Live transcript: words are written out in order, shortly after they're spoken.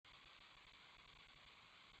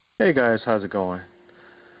Hey guys, how's it going?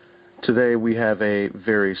 Today we have a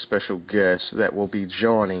very special guest that will be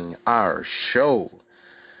joining our show.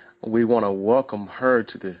 We want to welcome her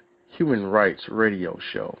to the Human Rights Radio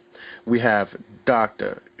Show. We have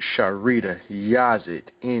Dr. Sharita Yazid,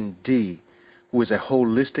 ND, who is a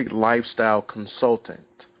holistic lifestyle consultant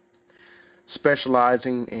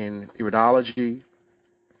specializing in iridology,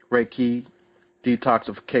 Reiki,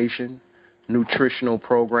 detoxification, nutritional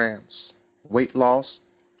programs, weight loss,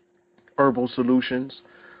 herbal solutions,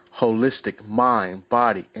 holistic mind,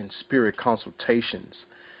 body, and spirit consultations,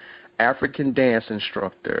 African dance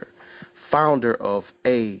instructor, founder of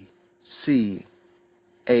ACAWF,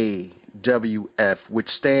 which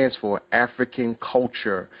stands for African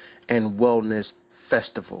Culture and Wellness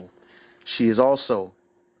Festival. She is also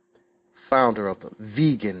founder of the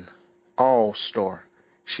Vegan All-Star.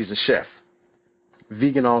 She's a chef,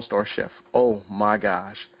 Vegan All-Star chef. Oh my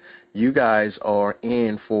gosh. You guys are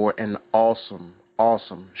in for an awesome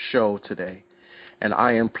show today. And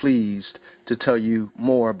I am pleased to tell you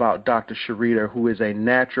more about Dr. Sharita, who is a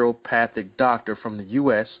naturopathic doctor from the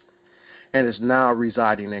U.S. and is now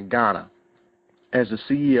residing in Ghana as the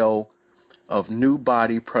CEO of New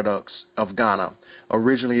Body Products of Ghana,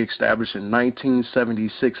 originally established in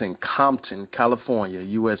 1976 in Compton, California,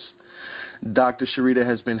 U.S. Dr. Sharita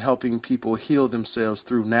has been helping people heal themselves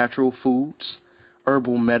through natural foods,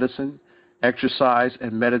 herbal medicine, exercise,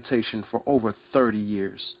 and meditation for over 30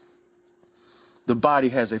 years. The body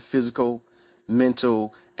has a physical,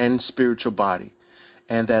 mental, and spiritual body,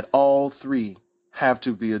 and that all three have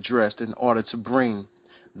to be addressed in order to bring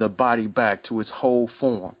the body back to its whole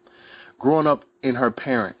form. Growing up in her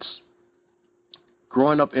parents,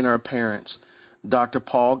 Dr.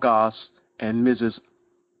 Paul Goss and Mrs.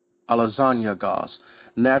 Alazania Goss,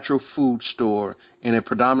 natural food store in a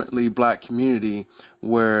predominantly black community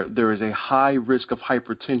where there is a high risk of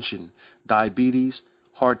hypertension, diabetes,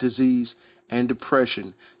 heart disease, and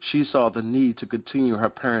depression. She saw the need to continue her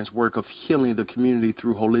parents' work of healing the community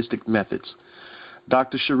through holistic methods.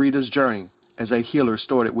 Dr. Sharita's journey as a healer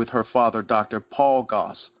started with her father, Dr. Paul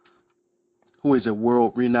Goss, who is a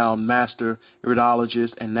world-renowned master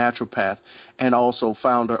iridologist and naturopath, and also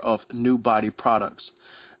founder of New Body Products.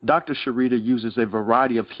 Dr. Sharita uses a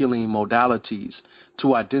variety of healing modalities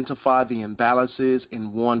to identify the imbalances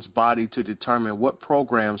in one's body to determine what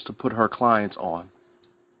programs to put her clients on.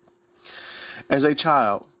 As a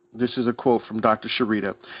child, this is a quote from Dr.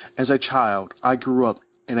 Sharita, as a child, I grew up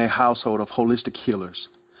in a household of holistic healers.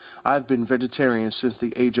 I've been vegetarian since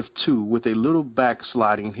the age of 2 with a little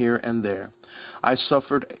backsliding here and there. I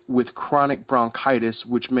suffered with chronic bronchitis,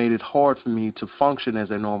 which made it hard for me to function as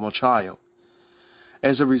a normal child.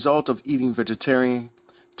 As a result of eating vegetarian,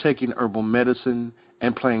 taking herbal medicine,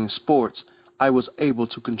 and playing sports, I was able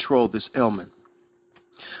to control this ailment.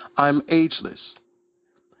 I'm ageless,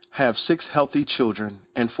 have 6 healthy children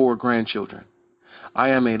and 4 grandchildren. I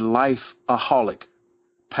am a life-aholic,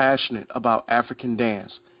 passionate about African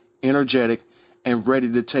dance, energetic, and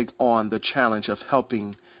ready to take on the challenge of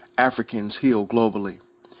helping Africans heal globally.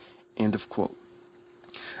 End of quote.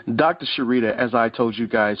 Dr. Sharita, as I told you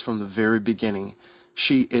guys from the very beginning,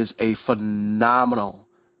 she is a phenomenal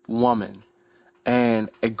woman and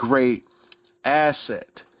a great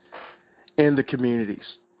asset in the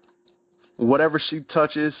communities. Whatever she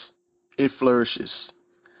touches, it flourishes.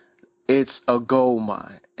 It's a gold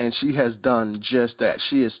mine, and she has done just that.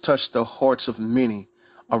 She has touched the hearts of many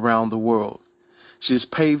around the world. She has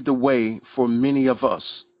paved the way for many of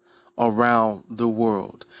us around the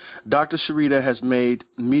world. Dr. Sharita has made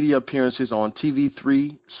media appearances on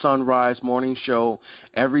TV3, Sunrise Morning Show,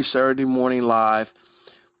 every Saturday morning live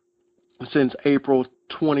since April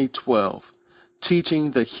 2012,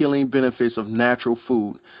 teaching the healing benefits of natural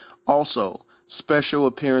food. Also, special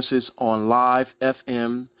appearances on Live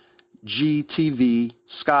FM, GTV,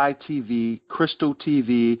 Sky TV, Crystal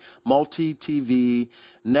TV, Multi TV,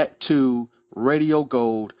 Net2, Radio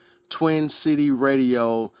Gold, Twin City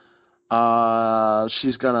Radio.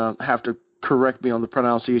 She's going to have to correct me on the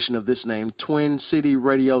pronunciation of this name. Twin City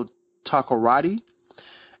Radio Takoradi,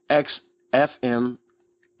 XFM,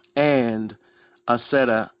 and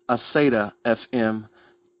Aseda FM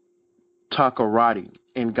Takoradi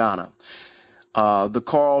in Ghana. The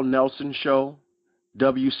Carl Nelson Show,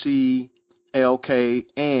 WCLK,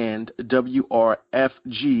 and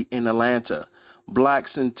WRFG in Atlanta. Black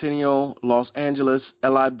Centennial, Los Angeles,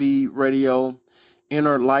 LIB Radio,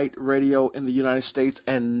 Inner Light Radio in the United States,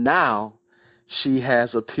 and now she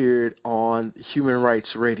has appeared on Human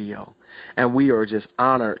Rights Radio. And we are just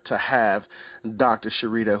honored to have Dr.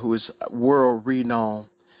 Sharita, who is world-renowned.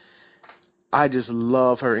 I just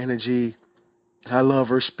love her energy. I love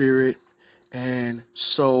her spirit, and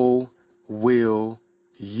so will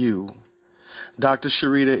you. Dr.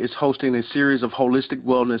 Sharita is hosting a series of holistic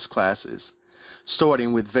wellness classes,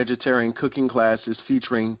 starting with vegetarian cooking classes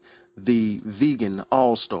featuring the Vegan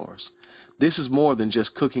All Stars. This is more than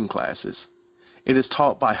just cooking classes. It is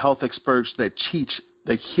taught by health experts that teach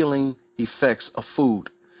the healing effects of food,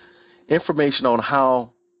 information on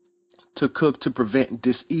how to cook to prevent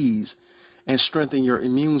disease and strengthen your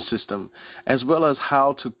immune system, as well as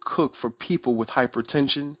how to cook for people with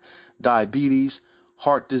hypertension, diabetes,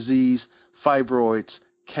 heart disease, fibroids,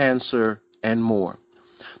 cancer, and more.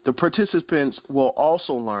 The participants will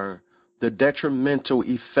also learn the detrimental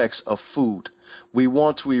effects of food. We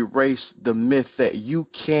want to erase the myth that you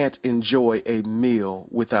can't enjoy a meal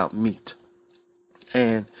without meat.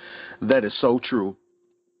 And that is so true.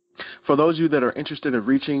 For those of you that are interested in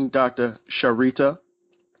reaching Dr. Sharita,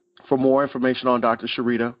 for more information on Dr.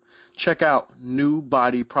 Sharita, check out New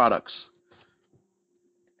Body Products,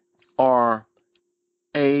 or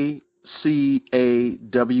ACAWF,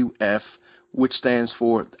 which stands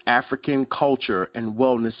for African Culture and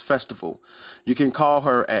Wellness Festival. You can call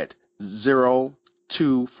her at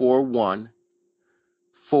 0241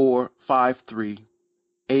 453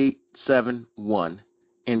 871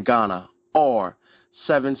 in Ghana, or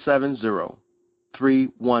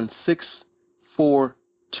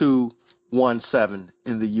 770-316-4217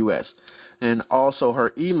 in the U.S. And also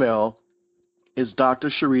her email is Dr.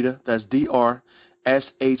 Sharita, that's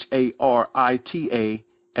DRSHARITA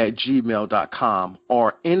 @gmail.com,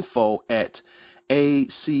 or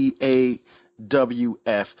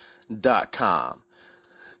info@acawf.com.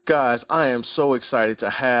 Guys, I am so excited to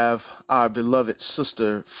have our beloved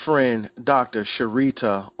sister, friend, Dr.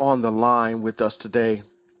 Sharita on the line with us today.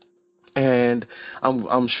 And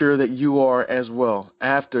I'm sure that you are as well.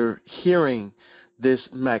 After hearing this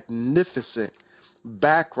magnificent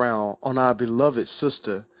background on our beloved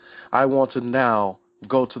sister, I want to now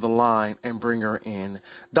go to the line and bring her in.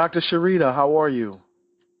 Dr. Sharita, how are you?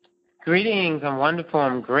 Greetings. I'm wonderful.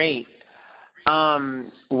 I'm great.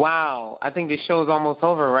 Wow. I think the show's almost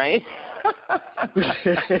over, right?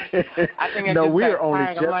 I think I no, just we're got only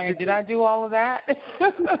tired. just. I'm like, did I do all of that?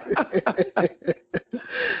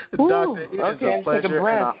 Doctor, it is a pleasure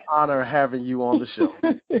and an honor having you on the show.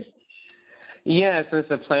 Yes,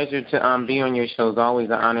 it's a pleasure to be on your show. It's always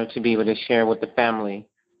an honor to be able to share with the family.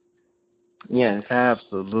 Yes.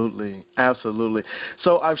 Absolutely. Absolutely.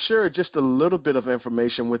 So I've shared just a little bit of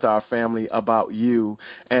information with our family about you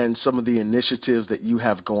and some of the initiatives that you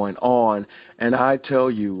have going on. And I tell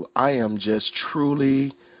you, I am just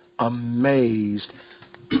truly amazed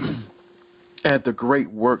at the great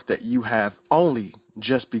work that you have only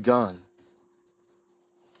just begun.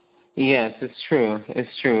 Yes, it's true. It's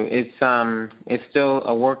true. It's still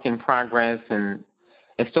a work in progress, and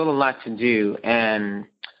it's still a lot to do. And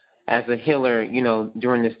as a healer,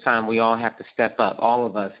 during this time, we all have to step up. All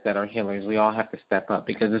of us that are healers, we all have to step up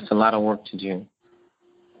because it's a lot of work to do.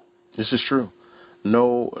 This is true.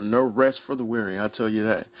 No rest for the weary, I tell you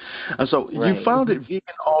that. And so Right. You founded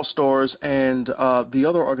Vegan All Stars and the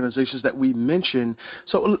other organizations that we mentioned.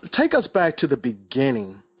 So take us back to the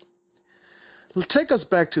beginning. Take us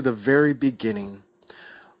back to the very beginning.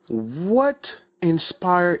 What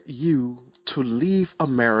inspired you to leave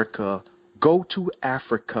America, go to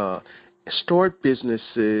Africa, start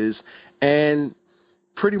businesses, and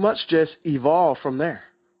pretty much just evolve from there?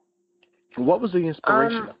 What was the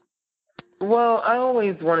inspiration? Well, I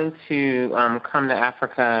always wanted to come to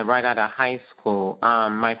Africa right out of high school.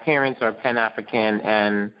 My parents are Pan-African,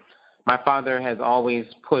 and my father has always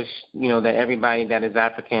pushed, that everybody that is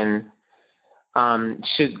African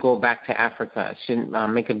should go back to Africa, should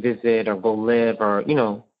make a visit or go live, or,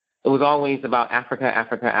 it was always about Africa,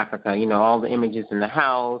 Africa, Africa, all the images in the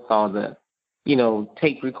house, all the,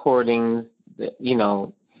 tape recordings,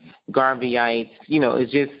 Garveyites,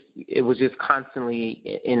 it was just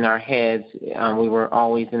constantly in our heads. We were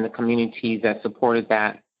always in the communities that supported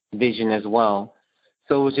that vision as well.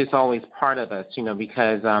 So it was just always part of us,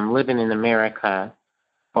 because living in America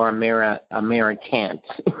or Americant,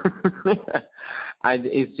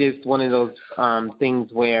 it's just one of those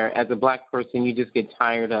things where as a black person, you just get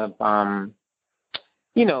tired of,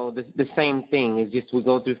 the same thing. It's just we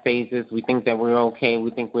go through phases. We think that we're okay.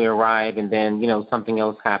 We think we arrive, and then, something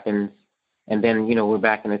else happens. And then, we're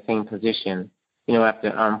back in the same position,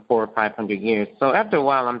 after 400 or 500 years. So after a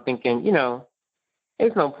while, I'm thinking,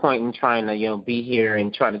 there's no point in trying to, be here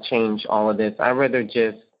and try to change all of this. I'd rather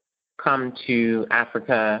just come to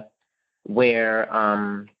Africa where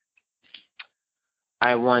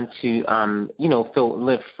I want to,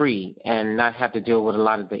 live free and not have to deal with a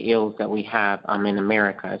lot of the ills that we have in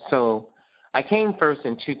America. So I came first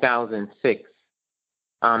in 2006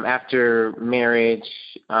 after marriage,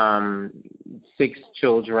 6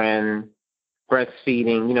 children,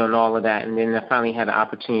 breastfeeding, and all of that. And then I finally had the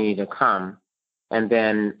opportunity to come. And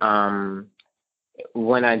then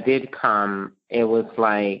when I did come, it was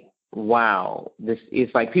like, wow, this is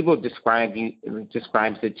like people describes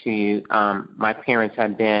it to you. My parents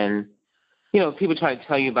had been, people try to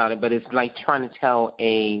tell you about it, but it's like trying to tell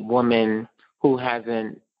a woman who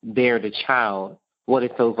hasn't bared a child what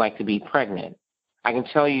it feels like to be pregnant. I can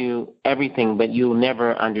tell you everything, but you'll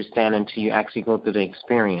never understand until you actually go through the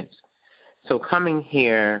experience. So coming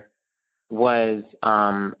here was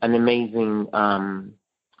an amazing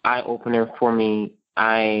eye-opener for me.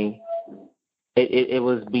 It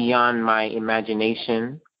was beyond my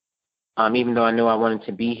imagination. Even though I knew I wanted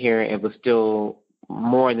to be here, it was still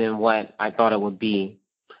more than what I thought it would be.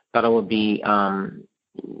 Thought it would be a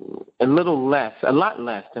lot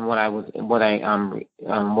less than what I was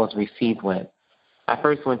received with. I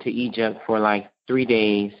first went to Egypt for like 3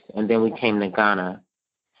 days, and then we came to Ghana.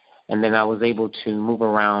 And then I was able to move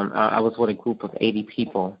around. I was with a group of 80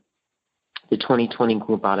 people, the 2020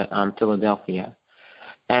 group out of Philadelphia.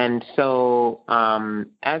 And so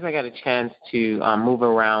as I got a chance to move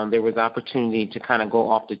around, there was opportunity to kind of go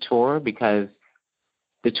off the tour because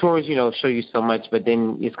the tours, show you so much, but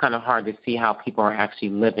then it's kind of hard to see how people are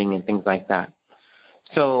actually living and things like that.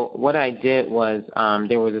 So what I did was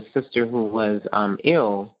there was a sister who was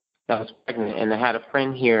ill that was pregnant, and I had a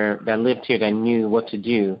friend here that lived here that knew what to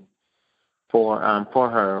do for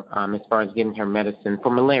her as far as getting her medicine for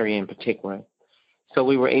malaria in particular. So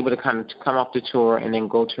we were able to kind of come off the tour and then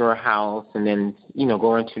go to her house and then,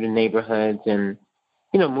 go into the neighborhoods and,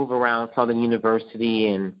 move around Southern University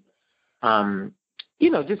and,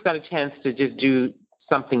 just got a chance to just do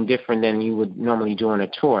something different than you would normally do on a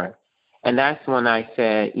tour. And that's when I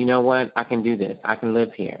said, you know what, I can do this. I can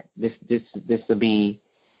live here. This will be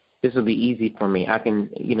easy for me. I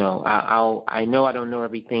can, I know I don't know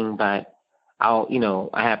everything, but I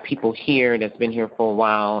have people here that's been here for a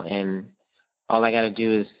while, and all I got to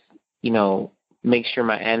do is, make sure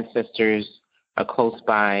my ancestors are close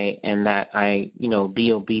by and that I,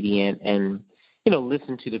 be obedient and,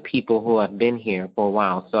 listen to the people who have been here for a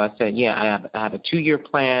while. So I said, yeah, I have a 2-year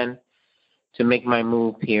plan to make my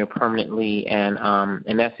move here permanently, and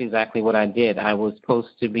that's exactly what I did. I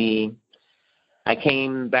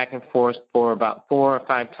came back and forth for about 4 or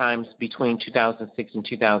 5 times between 2006 and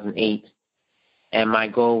 2008. And my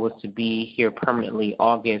goal was to be here permanently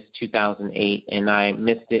August 2008, and I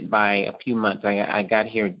missed it by a few months. I got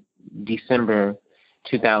here December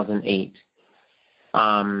 2008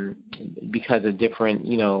 because of different,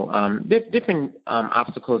 different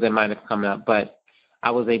obstacles that might have come up, but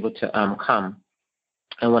I was able to come.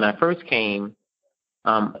 And when I first came,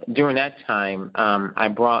 during that time, I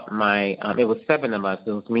brought it was 7 of us.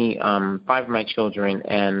 It was me, 5 of my children,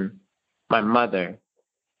 and my mother.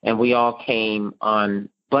 And we all came on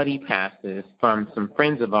buddy passes from some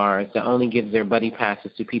friends of ours that only gives their buddy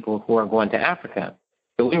passes to people who are going to Africa.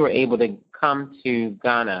 So we were able to come to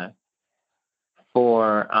Ghana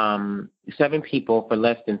for 7 people for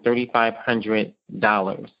less than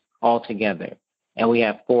 $3,500 altogether. And we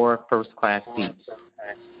have 4 first-class seats.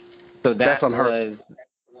 So that was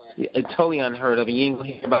totally unheard of. You ain't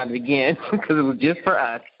going to hear about it again because it was just for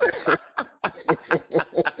us.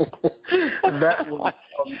 That was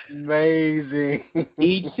amazing.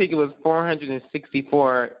 Each ticket was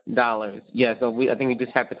 $464. Yeah, so I think we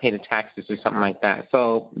just have to pay the taxes or something like that.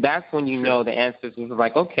 So that's when the ancestors was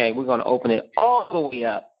like, okay, we're going to open it all the way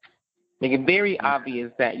up. Make it very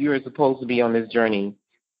obvious that you're supposed to be on this journey,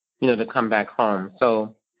 to come back home.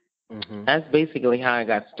 So that's basically how I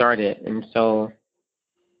got started. And so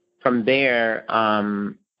from there,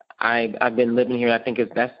 I've been living here. I think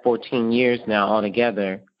that's 14 years now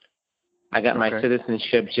altogether. I got my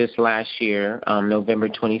citizenship just last year, November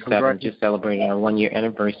 27th, just celebrating our 1-year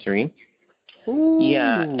anniversary. Ooh,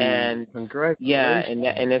 yeah, and congratulations. Yeah,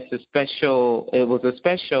 and it was a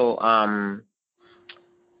special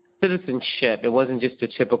citizenship. It wasn't just the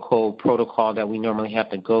typical protocol that we normally have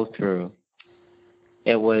to go through.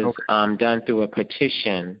 It was done through a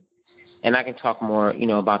petition. And I can talk more,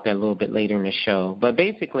 about that a little bit later in the show. But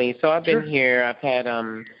basically, so I've been here. I've had,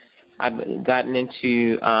 I've gotten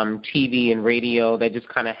into TV and radio. That just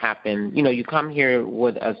kind of happened. You come here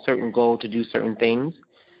with a certain goal to do certain things,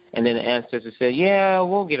 and then the ancestors say, yeah,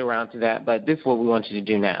 we'll get around to that, but this is what we want you to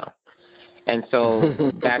do now. And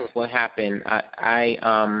so that's what happened.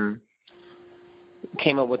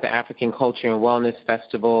 came up with the African Culture and Wellness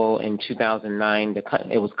Festival in 2009.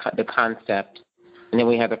 It was the concept, and then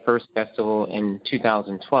we had the first festival in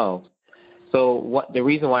 2012. So the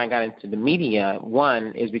reason why I got into the media,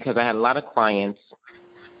 one, is because I had a lot of clients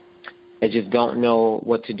that just don't know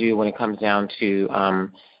what to do when it comes down to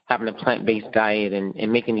having a plant-based diet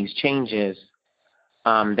and making these changes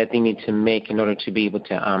that they need to make in order to be able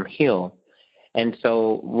to heal. And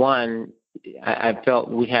so, one, I felt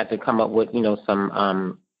we had to come up with,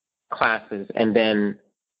 some classes. And then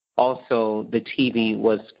also the TV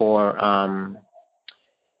was for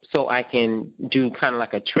so I can do kind of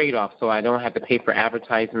like a trade-off, so I don't have to pay for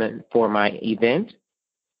advertisement for my event.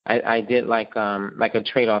 I did like a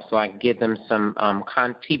trade-off, so I give them some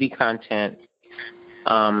TV content.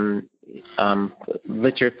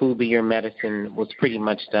 Let Your Food Be Your Medicine was pretty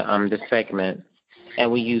much the segment,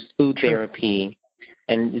 and we used food therapy,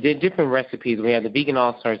 and the different recipes. We had the Vegan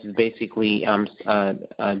All Stars is basically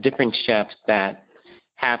different chefs that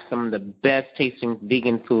have some of the best tasting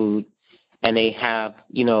vegan food, and they have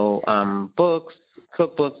books,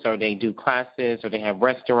 cookbooks, or they do classes, or they have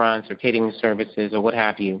restaurants or catering services or what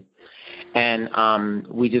have you. And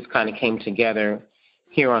we just kind of came together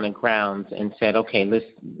here on the grounds and said, okay, let's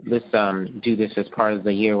do this as part of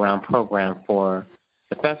the year-round program for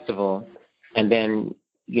the festival. And then,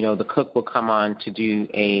 the cook will come on to do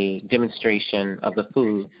a demonstration of the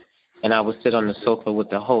food, and I would sit on the sofa with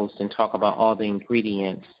the host and talk about all the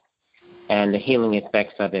ingredients and the healing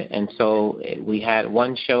effects of it. And so we had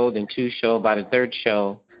one show, then two shows. By the third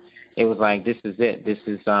show, it was like, this is it. This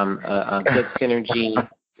is a good synergy.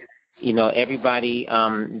 Everybody,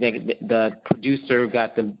 the producer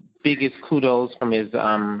got the biggest kudos from his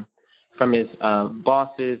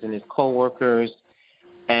bosses and his coworkers.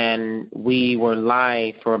 And we were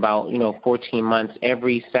live for about, 14 months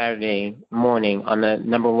every Saturday morning on the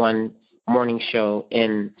number one morning show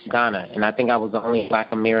in Ghana. And I think I was the only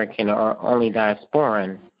Black American or only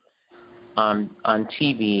diasporan on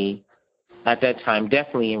TV at that time,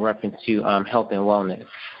 definitely in reference to health and wellness.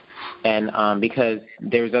 And because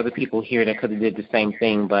there's other people here that could have did the same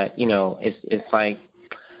thing, but it's like,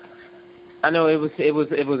 I know it was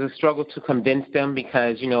a struggle to convince them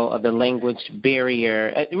because of the language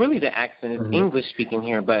barrier. Really, the accent is English speaking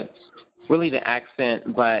here, but really the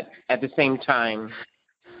accent. But at the same time,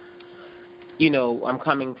 I'm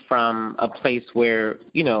coming from a place where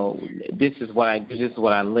this is what I do, this is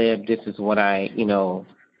what I live, this is what I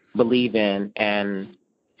believe in, and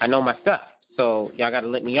I know my stuff. So y'all got to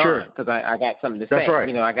let me on because I got something to say. Right.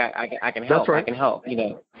 I can help. Right. I can help.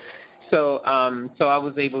 So I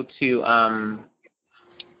was able to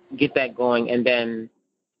get that going, and then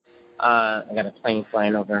I got a plane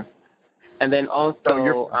flying over. And then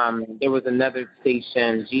also there was another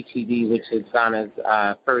station, GTV, which is Ghana's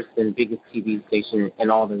first and biggest TV station in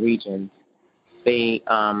all the regions. They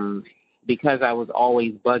because I was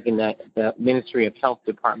always bugging the Ministry of Health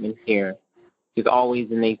department here, is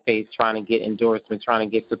always in their face trying to get endorsements, trying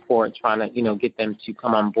to get support, trying to get them to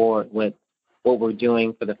come on board with what we're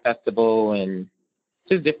doing for the festival and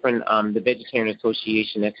just different, the Vegetarian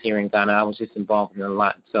Association that's here in Ghana. I was just involved in a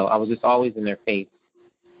lot. So I was just always in their face.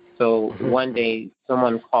 So one day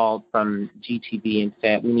someone called from GTV and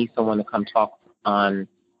said, we need someone to come talk on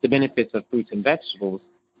the benefits of fruits and vegetables.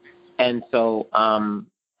 And so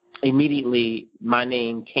immediately my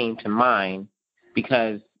name came to mind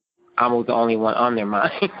because I was the only one on their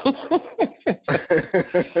mind.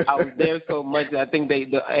 I was there so much. I think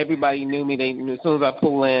everybody knew me. They knew as soon as I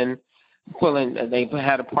pull in, they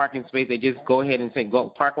had a parking space. They just go ahead and say, "Go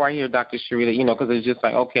park right here, Dr. Sharita." Because it's just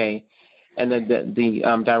like okay. And then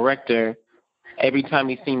the director, every time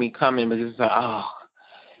he see me coming, was just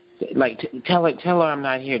like, tell her I'm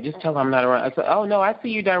not here. Just tell her I'm not around. I said, "Oh no, I see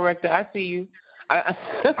you, director. I see you." I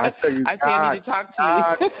tell you, I need to talk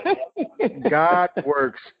to you. God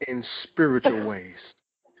works in spiritual ways.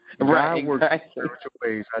 Right, God works in spiritual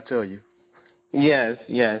ways, I tell you. Yes.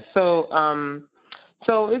 So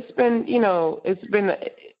it's been,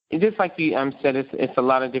 just like you said, it's a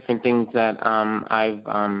lot of different things that I've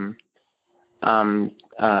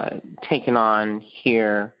taken on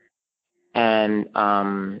here and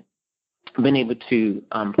been able to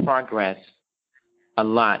progress a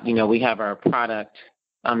lot. We have our product,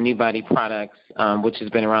 New Body Products, which has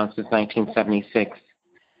been around since 1976.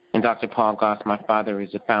 And Dr. Paul Goss, my father,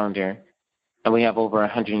 is the founder. And we have over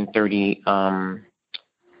 130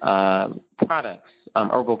 products,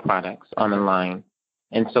 herbal products on the line.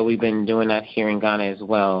 And so we've been doing that here in Ghana as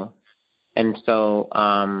well. And so,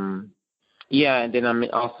 and then I'm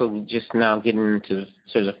also just now getting into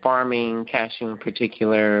sort of farming, cashew in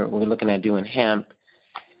particular. We're looking at doing hemp.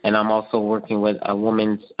 And I'm also working with a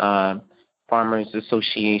women's farmers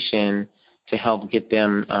association to help get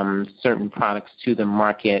them certain products to the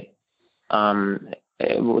market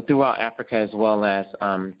throughout Africa as well as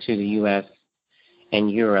to the U.S.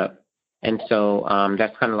 and Europe. And so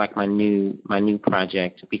that's kind of like my new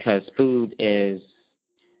project, because food is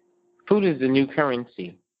the new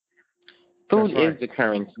currency. Food is the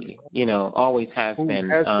currency, always has been.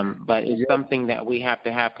 But it's something that we have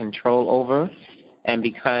to have control over. And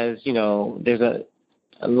because, there's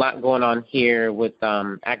a lot going on here with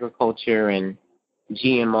agriculture and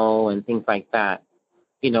GMO and things like that,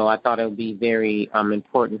 I thought it would be very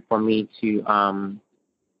important for me to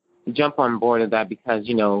jump on board of that, because,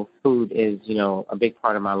 food is, a big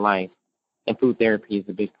part of my life, and food therapy is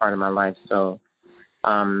a big part of my life. So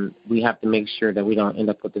we have to make sure that we don't end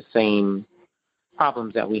up with the same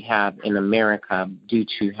problems that we have in America due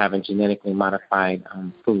to having genetically modified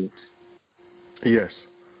foods. Yes,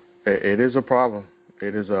 it is a problem.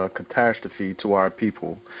 It is a catastrophe to our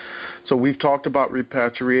people. So we've talked about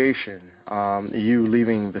repatriation, you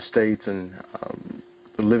leaving the States and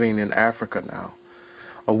living in Africa now.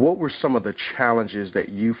 What were some of the challenges that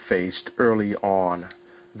you faced early on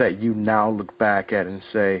that you now look back at and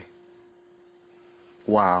say,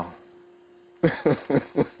 wow?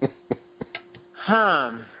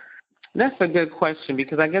 That's a good question,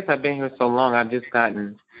 because I guess I've been here so long, I've just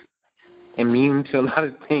gotten immune to a lot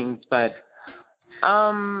of things. But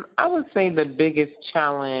I would say the biggest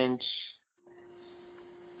challenge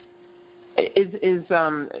is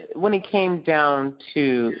when it came down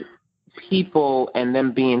to people and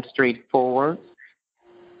them being straightforward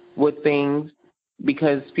with things,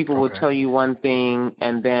 because people will tell you one thing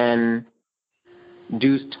and then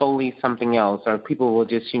do totally something else, or people will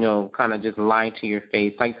just, kind of just lie to your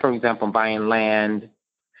face. Like, for example, buying land,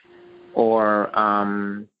 or,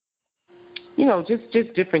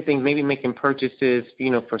 just different things, maybe making purchases,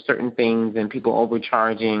 for certain things, and people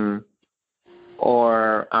overcharging,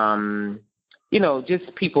 or,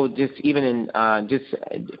 just people just even in just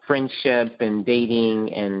friendship and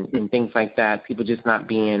dating and things like that, people just not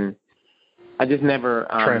being, I just never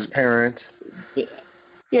transparent.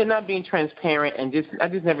 Yeah, not being transparent, and I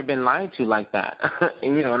just never been lied to like that.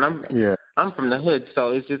 and I'm from the hood,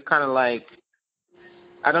 so it's just kind of like,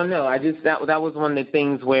 I don't know. That was one of the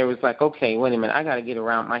things where it was like, okay, wait a minute, I got to get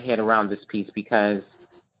my head around this piece, because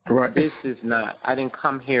this is not. I didn't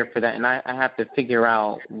come here for that, and I have to figure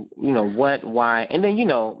out, what, why, and then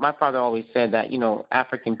my father always said that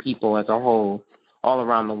African people as a whole, all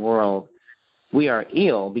around the world, we are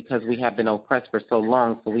ill because we have been oppressed for so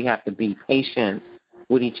long. So we have to be patient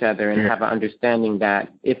with each other and have an understanding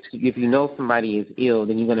that if you know somebody is ill,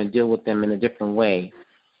 then you're going to deal with them in a different way,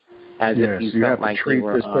 as if you felt like they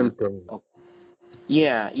were.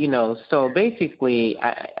 So basically,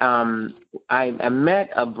 I met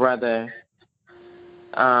a brother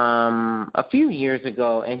a few years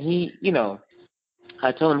ago, and he,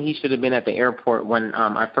 I told him he should have been at the airport when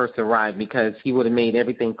I first arrived, because he would have made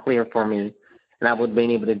everything clear for me, and I would have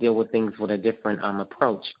been able to deal with things with a different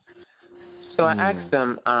approach. So I asked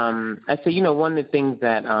them, I said, one of the things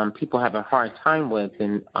that people have a hard time with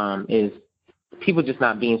is people just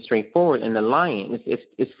not being straightforward and the lying.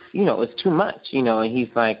 It's too much, and he's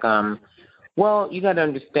like, well, you got to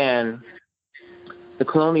understand, the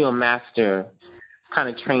colonial master kind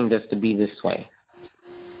of trained us to be this way.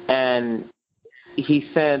 And he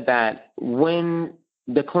said that when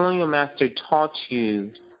the colonial master taught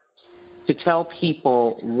you to tell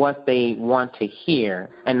people what they want to hear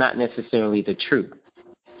and not necessarily the truth.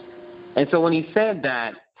 And so when he said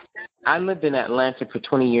that, I lived in Atlanta for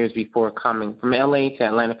 20 years before coming, from LA to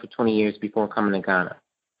Atlanta for 20 years before coming to Ghana.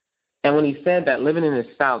 And when he said that, living in the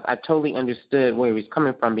South, I totally understood where he was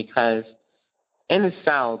coming from, because in the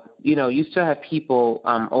South, you still have people,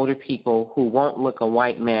 older people, who won't look a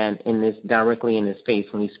white man directly in his face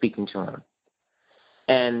when you're speaking to him,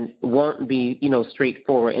 and won't be,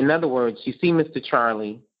 straightforward. In other words, you see Mr.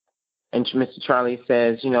 Charlie, and Mr. Charlie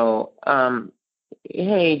says,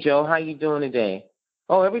 hey, Joe, how you doing today?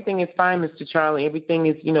 Oh, everything is fine, Mr. Charlie. Everything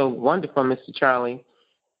is, wonderful, Mr. Charlie.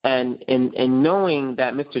 And knowing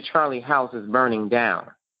that Mr. Charlie's house is burning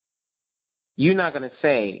down, you're not going to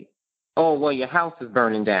say, oh, well, your house is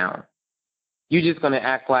burning down. You're just going to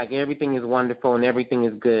act like everything is wonderful and everything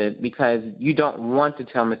is good, because you don't want to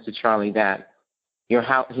tell Mr. Charlie that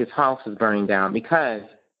his house is burning down, because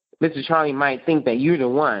Mr. Charlie might think that you're the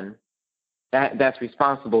one that's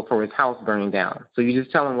responsible for his house burning down. So you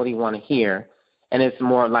just tell him what he want to hear, and it's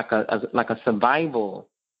more like a survival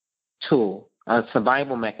tool, a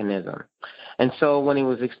survival mechanism. And so when it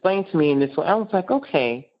was explained to me in this way, I was like,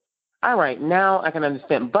 okay, all right, now I can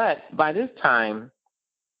understand. But by this time,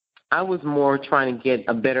 I was more trying to get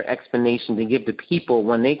a better explanation to give the people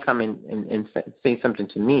when they come in and say something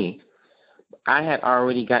to me. I had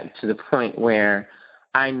already gotten to the point where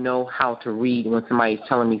I know how to read when somebody's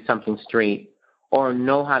telling me something straight, or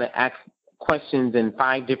know how to ask questions in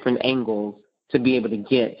 5 different angles to be able to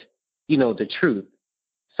get, the truth.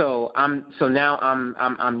 So now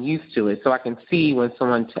I'm used to it. So I can see when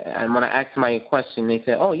and when I ask somebody a question, they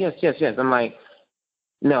say, "Oh, yes, yes, yes." I'm like,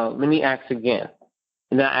 "No, let me ask again."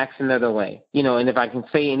 And then I ask another way, and if I can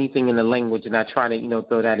say anything in the language, and I try to,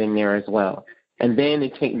 throw that in there as well. And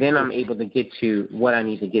then then I'm able to get to what I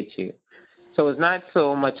need to get to. So it's not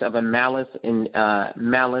so much of a malice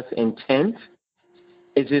intent.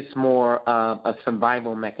 It's just more of a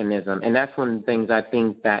survival mechanism. And that's one of the things I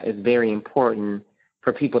think that is very important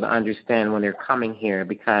for people to understand when they're coming here,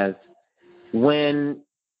 because when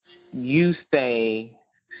you say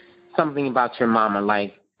something about your mama,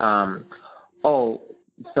 like, oh,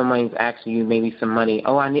 someone's asking you maybe some money.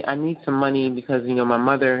 Oh, I need some money because, my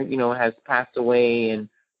mother, has passed away, and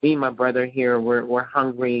me and my brother here, we're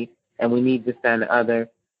hungry and we need this, that, and the other.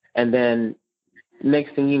 And then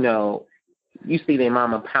next thing you know, you see their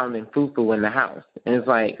mama pounding fufu in the house. And it's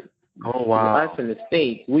like, oh, wow. Us in the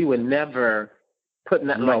States, we would never put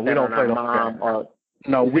nothing like that on our mom. Or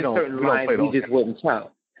no, we don't. Certain lies we just wouldn't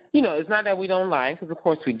tell. It's not that we don't lie, because of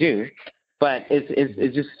course we do. But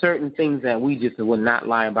it's just certain things that we just would not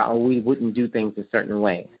lie about, or we wouldn't do things a certain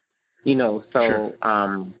way. So sure.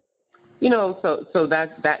 So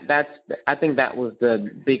that's I think that was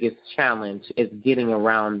the biggest challenge, is getting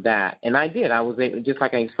around that. And I was able, just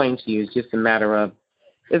like I explained to you, it's just a matter of,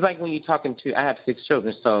 it's like when you're talking to, I have 6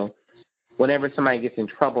 children, so whenever somebody gets in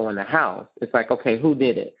trouble in the house, it's like, okay, who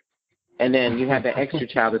did it? And then you have the extra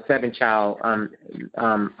child, the 7th child.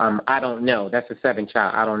 I don't know. That's the 7th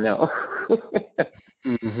child. I don't know.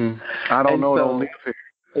 Mm-hmm. I don't know. Don't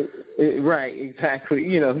live right. Exactly.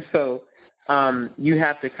 So you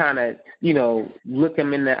have to kind of, look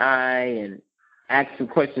them in the eye and ask some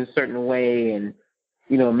questions a certain way, and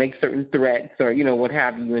make certain threats, or what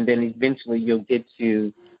have you, and then eventually you'll get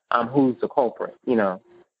to who's the culprit.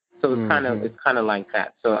 So it's kind of like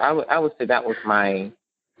that. So I would say that was my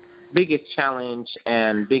biggest challenge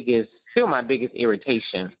and still my biggest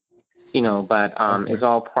irritation, but it's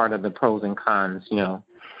all part of the pros and cons,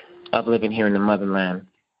 of living here in the motherland.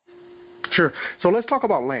 Sure. So let's talk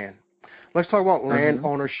about land. Let's talk about land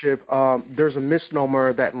ownership. There's a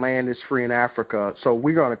misnomer that land is free in Africa. So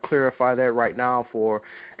we're going to clarify that right now for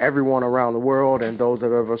everyone around the world, and those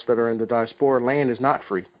of us that are in the diaspora. Land is not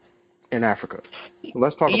free in Africa. So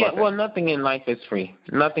let's talk about that. Well, nothing in life is free.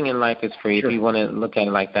 Nothing in life is free, if you want to look at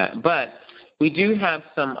it like that. But we do have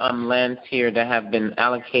some lands here that have been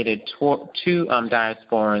allocated to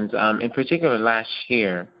diasporans. In particular, last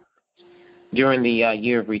year, during the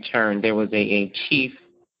year of return, there was a chief.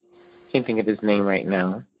 I can't think of his name right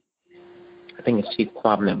now. I think it's Chief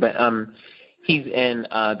Kwabena. But he's in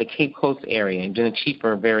the Cape Coast area and been a chief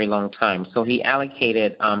for a very long time. So he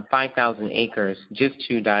allocated 5,000 acres just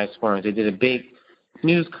to diasporans. They did a big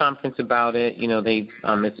news conference about it.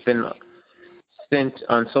 It's been sent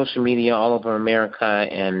on social media all over America,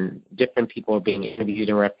 and different people are being interviewed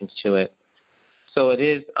in reference to it. So it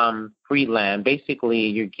is free land. Basically,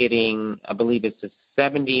 you're getting, I believe it's a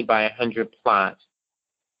 70 by 100 plot.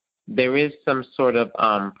 There is some sort of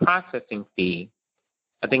processing fee.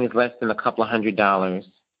 I think it's less than a couple of $100.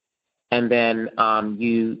 And then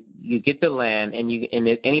you get the land, and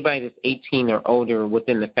anybody that's 18 or older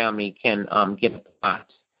within the family can get a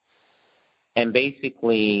plot. And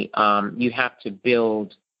basically, you have to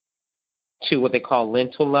build to what they call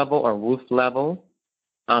lintel level or roof level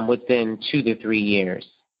within 2 to 3 years.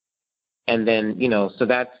 And then, so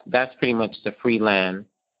that's pretty much the free land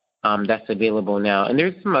that's available now. And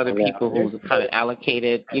there's some other people who kind of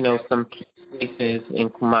allocated, some places in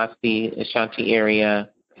Kumasi, Ashanti area.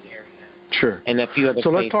 Sure. And a few other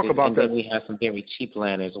places. Let's talk about and that. Then we have some very cheap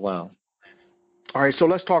land as well. All right, so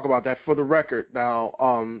let's talk about that for the record now.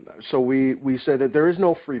 So we said that there is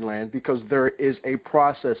no free land because there is a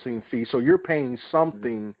processing fee. So you're paying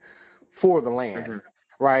something for the land,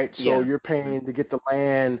 right? So you're paying to get the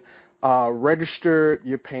land registered.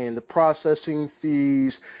 You're paying the processing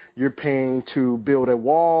fees. You're paying to build a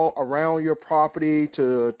wall around your property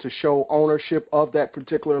to show ownership of that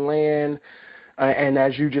particular land. And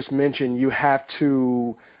as you just mentioned, you have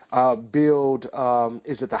to build,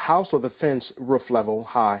 is it the house or the fence roof level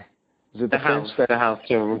high? Is it the fence? The house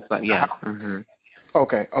to roof level, yeah.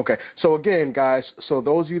 Okay, okay. So again, guys, so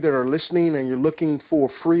those of you that are listening and you're looking for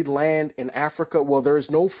free land in Africa, well, there is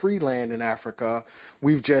no free land in Africa.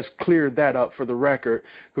 We've just cleared that up for the record,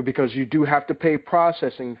 because you do have to pay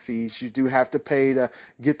processing fees. You do have to pay to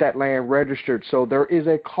get that land registered. So there is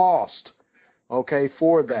a cost, okay,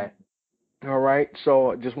 for that. All right.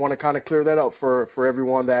 So I just want to kind of clear that up for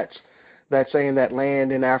everyone that's saying that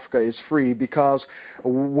land in Africa is free, because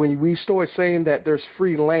when we start saying that there's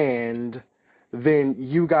free land, then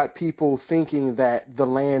you got people thinking that the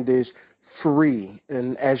land is free.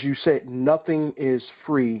 And as you said, nothing is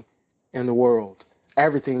free in the world.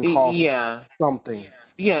 Everything costs something.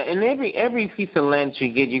 Yeah, and every piece of land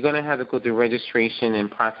you get, you're going to have to go through registration and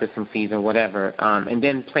processing fees or whatever, and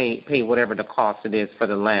then pay whatever the cost it is for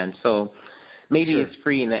the land. So maybe it's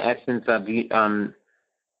free in the essence of you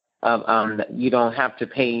don't have to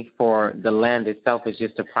pay for the land itself. It's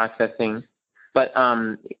just the processing. But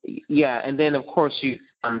and then of course you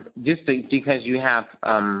because you have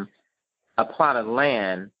a plot of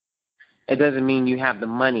land, it doesn't mean you have the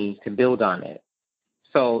money to build on it.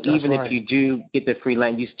 So even if you do get the free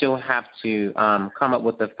land, you still have to come up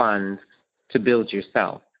with the funds to build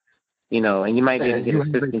yourself. And you might be able to get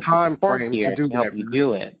assistance from support here to help you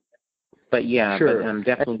do it. But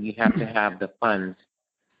definitely you have to have the funds.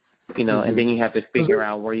 And then you have to figure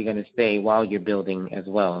out where you're going to stay while you're building as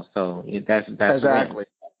well. So that's exactly.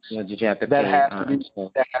 Did you have to that pay?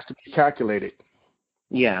 That has to be calculated.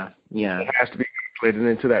 Yeah. It has to be calculated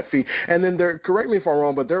into that fee. And then correct me if I'm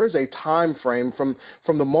wrong, but there is a time frame from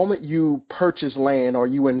the moment you purchase land or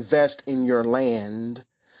you invest in your land.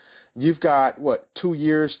 You've got 2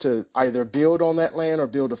 years to either build on that land or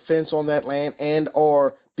build a fence on that land and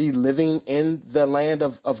or be living in the land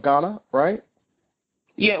of Ghana, right?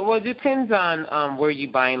 Yeah, well, it depends on where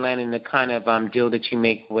you buying land and the kind of deal that you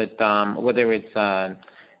make with whether it's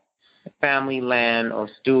family land or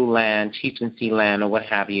stool land, chieftaincy land, or what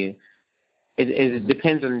have you. It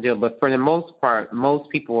depends on the deal, but for the most part, most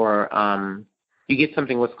people are you get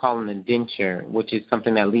something what's called an indenture, which is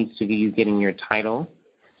something that leads to you getting your title,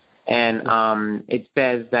 and it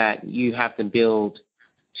says that you have to build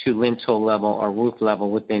to lintel level or roof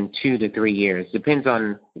level within 2 to 3 years. Depends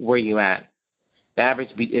on where you at. The average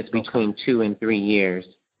is between 2 and 3 years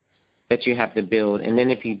that you have to build. And then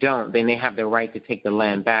if you don't, then they have the right to take the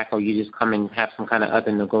land back, or you just come and have some kind of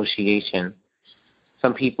other negotiation.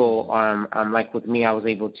 Some people, like with me, I was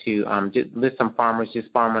able to let some farmers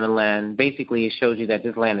just farm on the land. Basically, it shows you that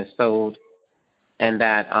this land is sold and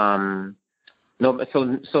that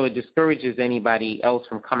so it discourages anybody else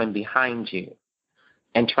from coming behind you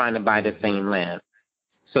and trying to buy the same land.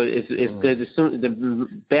 So it's good. The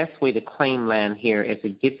best way to claim land here is to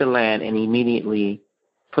get the land and immediately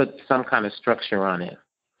put some kind of structure on it.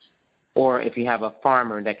 Or if you have a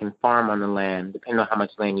farmer that can farm on the land, depending on how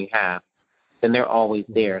much land you have, then they're always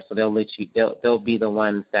there. So they'll be the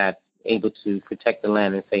ones that's able to protect the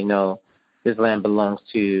land and say, no, this land belongs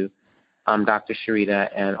to Dr.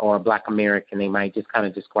 Sharita or a Black American. They might just kind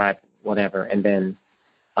of describe whatever, and then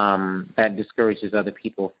that discourages other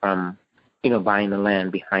people from buying the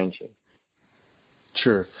land behind you.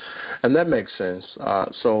 Sure. And that makes sense.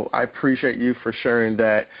 So I appreciate you for sharing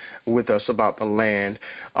that with us about the land.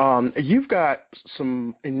 You've got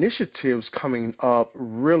some initiatives coming up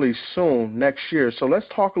really soon, next year. So let's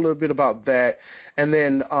talk a little bit about that. And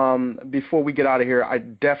then before we get out of here,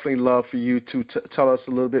 I'd definitely love for you to tell us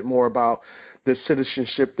a little bit more about the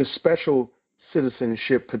citizenship, the special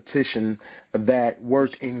citizenship petition that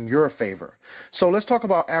worked in your favor. So let's talk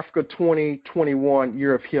about Africa 2021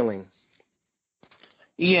 Year of Healing.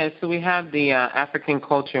 Yeah, so we have the African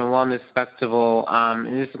Culture and Wellness Festival,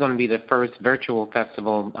 and this is going to be the first virtual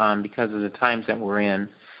festival because of the times that we're in.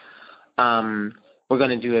 We're going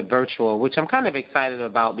to do it virtual, which I'm kind of excited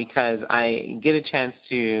about because I get a chance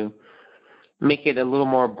to make it a little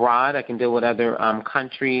more broad. I can deal with other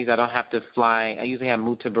countries. I don't have to fly. I usually have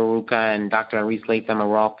Muta Baruka and Dr. Aris Latham, a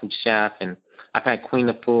raw food chef, and I've had Queen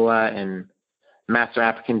Afua and Master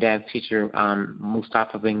African Dance teacher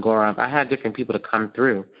Mustafa Bengora. I had different people to come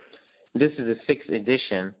through. This is the 6th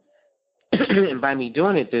edition, and by me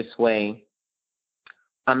doing it this way,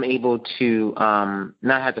 I'm able to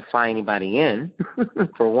not have to fly anybody in.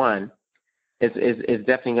 For one, it's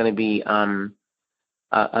definitely going to be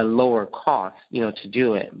a lower cost, to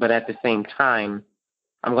do it. But at the same time,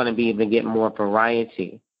 I'm going to be able to get more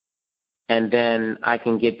variety, and then I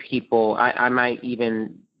can get people. I might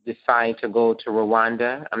even decide to go to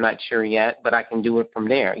Rwanda. I'm not sure yet, but I can do it from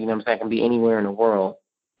there. You know what I'm saying? I can be anywhere in the world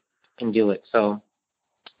and do it. So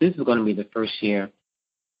this is going to be the first year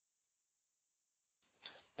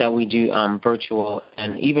that we do virtual.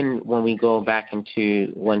 And even when we go back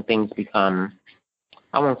into when things become,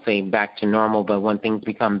 I won't say back to normal, but when things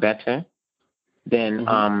become better, then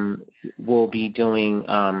we'll be doing,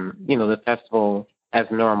 the festival as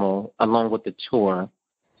normal along with the tour.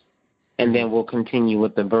 And then we'll continue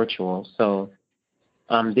with the virtual. So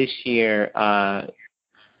this year,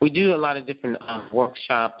 we do a lot of different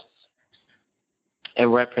workshops in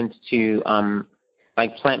reference to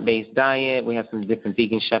like plant-based diet. We have some different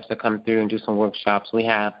vegan chefs that come through and do some workshops. We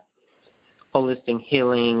have holistic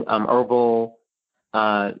healing,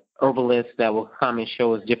 herbalists that will come and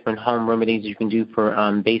show us different home remedies you can do for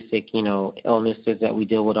basic, illnesses that we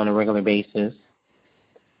deal with on a regular basis.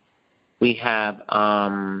 We have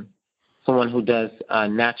someone who does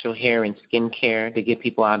natural hair and skin care to get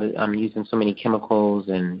people out of using so many chemicals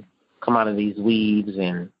and come out of these weaves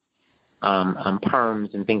and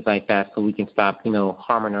perms and things like that, so we can stop,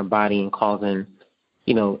 harming our body and causing,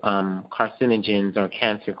 carcinogens or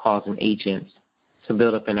cancer-causing agents to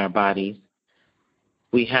build up in our bodies.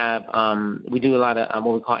 We have, we do a lot of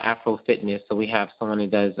what we call Afro fitness. So we have someone who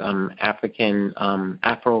does African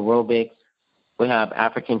Afro aerobics. We have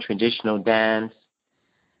African traditional dance.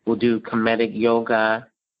 We'll do comedic yoga.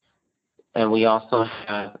 And we also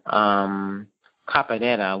have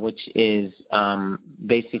capoeira, which is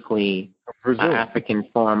basically an African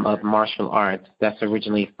form of martial arts that's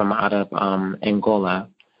originally from out of Angola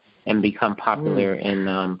and become popular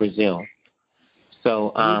in Brazil.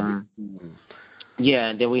 So,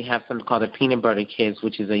 and then we have something called the Peanut Butter Kids,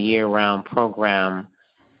 which is a year-round program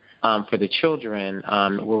for the children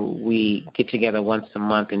where we get together once a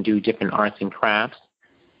month and do different arts and crafts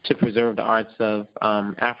to preserve the arts of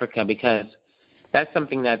Africa, because that's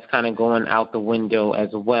something that's kind of going out the window as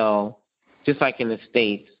well. Just like in the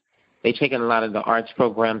States, they've taken a lot of the arts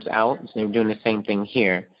programs out, so they're doing the same thing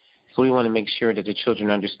here. So we want to make sure that the children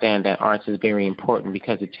understand that arts is very important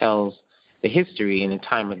because it tells the history and the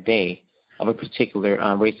time of day of a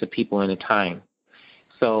particular race of people in a time.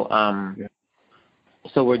 So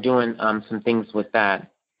so we're doing some things with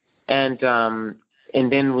that. And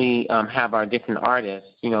then we have our different artists.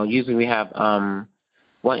 Usually we have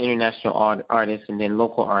one international artist and then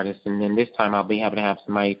local artists. And then this time I'll be happy to have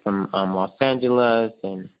somebody from Los Angeles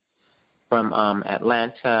and from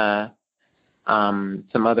Atlanta,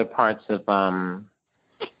 some other parts of,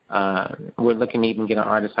 we're looking to even get an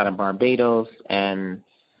artist out of Barbados, and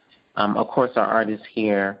of course our artists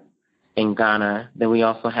here in Ghana. Then we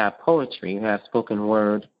also have poetry, we have spoken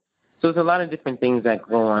word. So there's a lot of different things that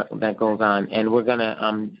goes on, and we're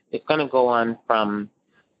gonna it's gonna go on from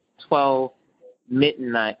 12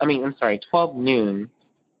 noon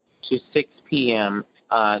to 6 p.m.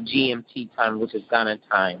 GMT time, which is Ghana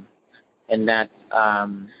time, and that's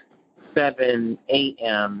 7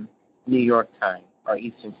 a.m. New York time or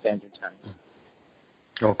Eastern Standard Time.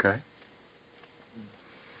 Okay.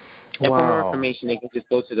 And for more information, they can just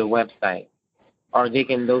go to the website, or they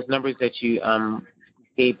can those numbers that you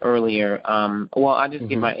gave earlier. I'll just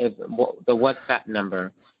give the WhatsApp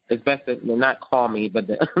number. It's best to not call me, but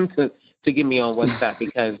to get me on WhatsApp,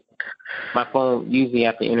 because my phone usually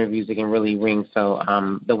after interviews it can really ring. So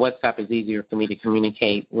the WhatsApp is easier for me to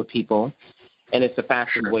communicate with people, and it's the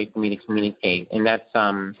fastest way for me to communicate. And that's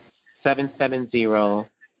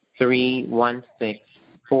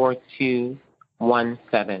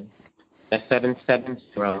 770-316-4217. That's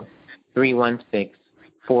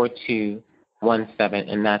 770-316-4217,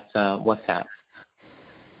 and that's WhatsApp.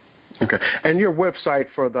 Okay. And your website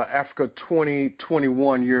for the Africa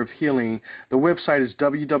 2021 Year of Healing, the website is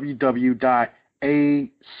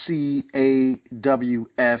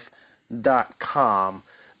www.acawf.com.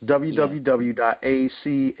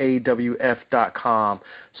 www.acawf.com.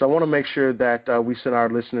 So I want to make sure that we send our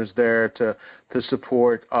listeners there to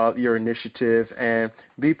support your initiative and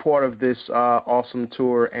be part of this awesome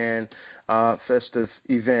tour and festive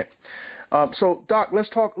event. So, Doc, let's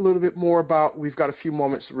talk a little bit more about, we've got a few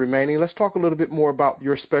moments remaining, let's talk a little bit more about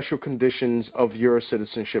your special conditions of your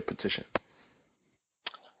citizenship petition.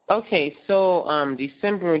 Okay, so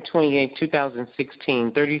December 28,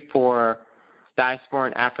 2016, 34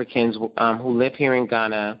 diasporan Africans who live here in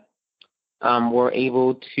Ghana were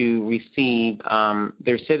able to receive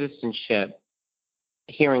their citizenship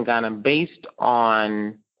here in Ghana based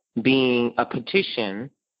on being a petition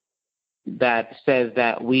that says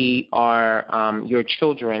that we are your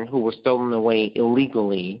children who were stolen away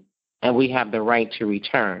illegally, and we have the right to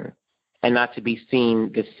return, and not to be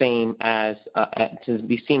seen the same as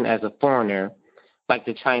a foreigner, like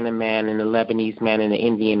the China man and the Lebanese man and the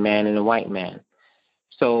Indian man and the white man.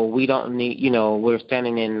 So we don't need, we're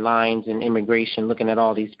standing in lines in immigration looking at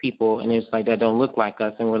all these people, and it's like that don't look like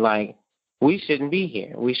us, and we're like, we shouldn't be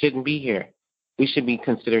here. We shouldn't be here. We should be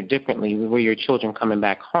considered differently. We're your children coming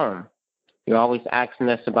back home. You're always asking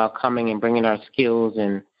us about coming and bringing our skills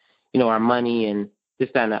and, our money and this,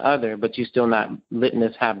 that, and the other, but you're still not letting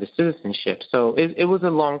us have the citizenship. So it was a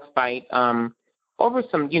long fight over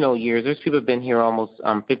some, years. There's people who have been here almost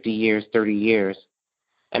 50 years, 30 years,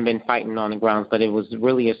 and been fighting on the grounds, but it was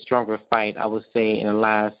really a stronger fight, I would say, in the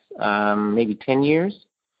last maybe 10 years,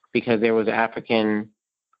 because there was an African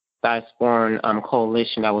diasporan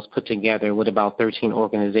coalition that was put together with about 13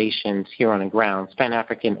 organizations here on the ground,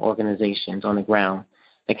 Pan-African organizations on the ground,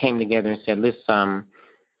 that came together and said, let's,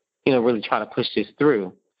 really try to push this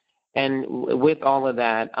through. And with all of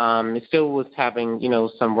that, it still was having,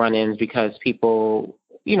 some run-ins because people,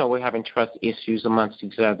 we're having trust issues amongst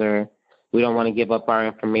each other. We don't want to give up our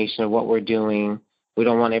information of what we're doing. We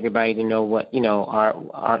don't want everybody to know what,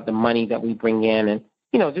 the money that we bring in, and,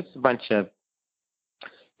 just a bunch of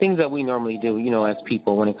things that we normally do, as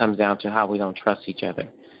people when it comes down to how we don't trust each other.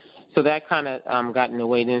 So that kind of got in the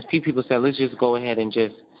way. Then a few people said, let's just go ahead and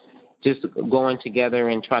just go in together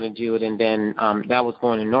and try to do it. And then that was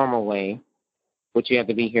going a normal way, which you have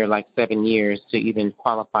to be here like 7 years to even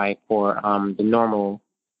qualify for the normal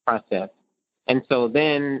process. And so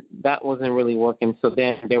then that wasn't really working. So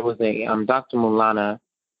then there was a Dr. Mulana,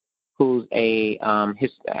 who's a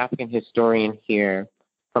African historian here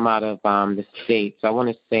from out of the States. I want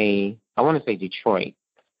to say Detroit,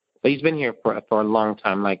 but he's been here for a long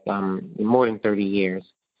time, like more than 30 years.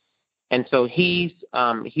 And so he's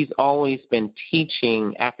always been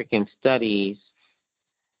teaching African studies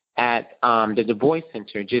at the Du Bois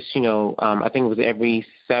Center. Just I think it was every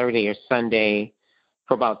Saturday or Sunday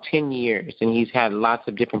for about 10 years, and he's had lots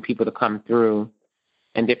of different people to come through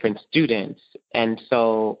and different students. And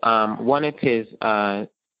so one of his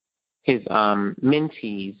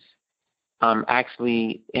mentees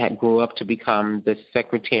actually grew up to become the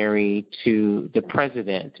secretary to the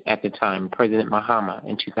president at the time, President Mahama,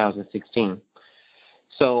 in 2016.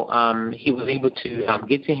 So he was able to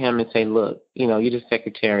get to him and say, look, you're the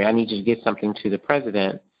secretary. I need you to get something to the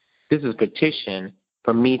president. This is a petition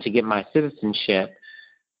for me to get my citizenship,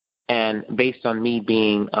 and based on me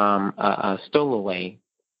being a stowaway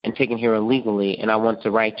and taken here illegally, and I want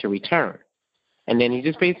the right to return. And then he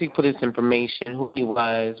just basically put his information, who he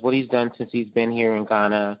was, what he's done since he's been here in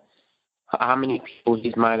Ghana, how many people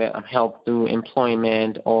he's might have helped through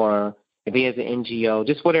employment, or if he has an NGO,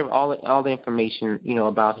 just whatever, all the information,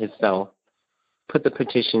 about himself. Put the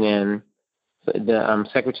petition in. The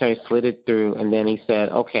secretary slid it through, and then he said,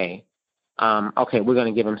 okay, we're going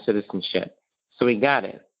to give him citizenship. So he got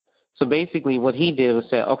it. So basically what he did was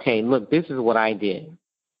say, okay, look, this is what I did.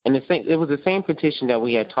 And it was the same petition that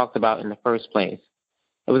we had talked about in the first place.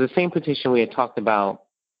 It was the same petition we had talked about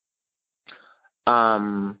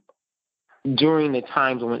during the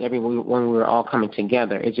times when we were all coming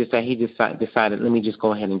together. It's just that he decided, let me just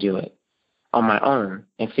go ahead and do it on my own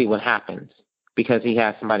and see what happens, because he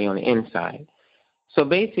has somebody on the inside. So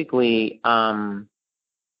basically,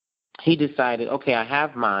 he decided, okay, I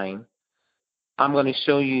have mine. I'm going to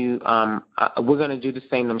show you, we're going to do the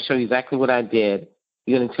same. I'm going to show you exactly what I did.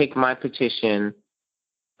 You're going to take my petition,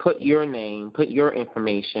 put your name, put your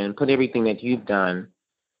information, put everything that you've done,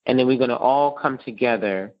 and then we're going to all come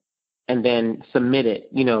together and then submit it,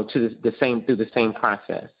 to through the same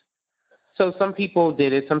process. So some people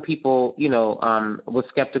did it. Some people, was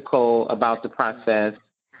skeptical about the process.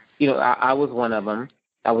 I was one of them.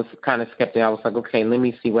 I was kind of skeptical. I was like, okay, let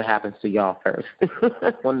me see what happens to y'all first.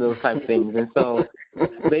 One of those type of things. And so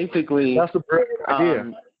basically, that's a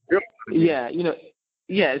brilliant idea.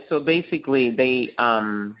 So basically they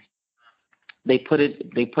put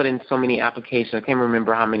in so many applications. I can't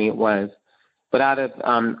remember how many it was, but out of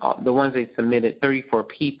the ones they submitted, 34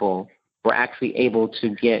 people were actually able to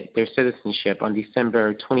get their citizenship on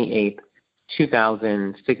December 28th,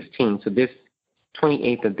 2016. So this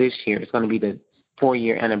 28th of this year is going to be the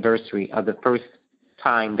 4-year anniversary of the first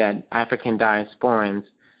time that African diasporans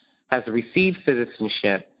has received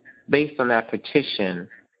citizenship based on that petition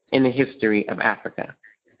in the history of Africa.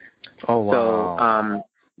 Oh, wow.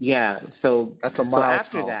 So that's a milestone. So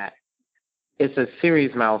after that, it's a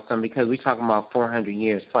serious milestone, because we're talking about 400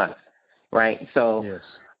 years plus, right? So yes.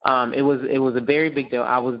 It was a very big deal.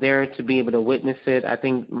 I was there to be able to witness it. I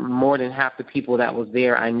think more than half the people that was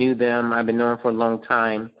there, I knew them. I've been knowing for a long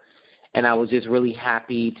time. And I was just really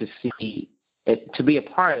happy to see it, to be a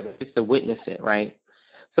part of it, just to witness it, right?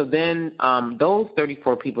 So then those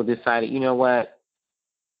 34 people decided, you know what,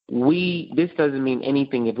 this doesn't mean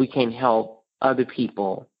anything if we can't help other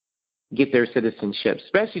people get their citizenship,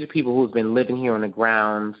 especially the people who've been living here on the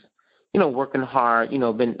grounds, working hard,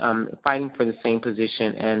 been fighting for the same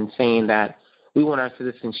position and saying that we want our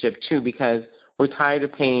citizenship too because we're tired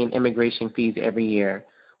of paying immigration fees every year.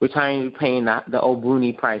 We're tired of paying the old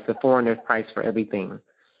Bruni price, the foreigner's price for everything.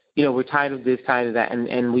 We're tired of this, tired of that,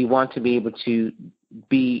 and we want to be able to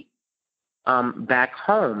be back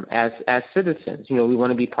home as citizens. We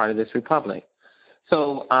want to be part of this republic.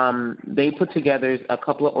 So they put together a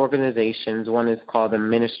couple of organizations. One is called the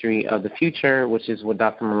Ministry of the Future, which is with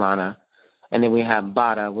Dr. Malana. And then we have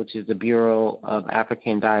BADA, which is the Bureau of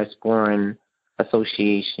African Diasporan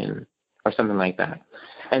Association or something like that.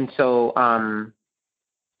 And so,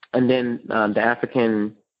 and then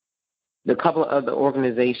the couple of other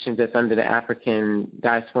organizations that's under the African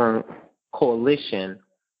Diasporan Coalition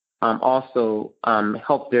also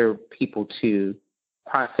help their people to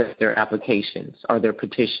process their applications or their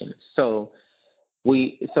petitions. So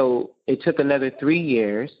it took another 3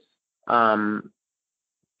 years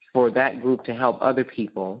for that group to help other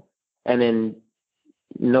people. And in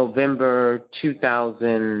November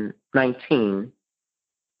 2019,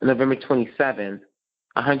 November 27th,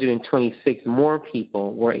 126 more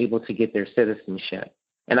people were able to get their citizenship.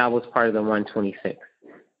 And I was part of the 126.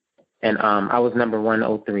 And I was number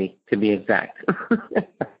 103, to be exact.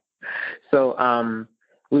 So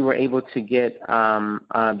we were able to get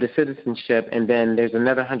the citizenship, and then there's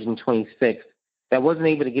another 126 that wasn't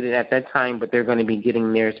able to get it at that time, but they're going to be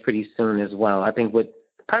getting theirs pretty soon as well. I think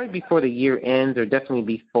probably before the year ends, or definitely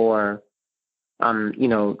before,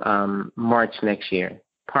 March next year,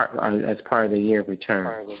 as part of the year of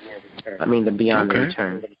return. The beyond the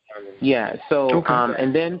return. Yeah. So,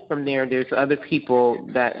 and then from there's other people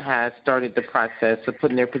that has started the process of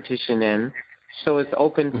putting their petition in. So it's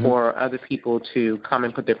open for other people to come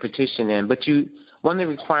and put their petition in. But one of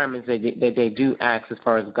the requirements that they do ask as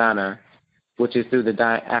far as Ghana, which is through the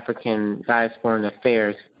African Diasporan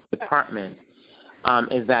Affairs Department,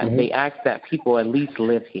 is that they ask that people at least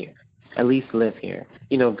live here, a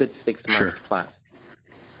good 6 months plus.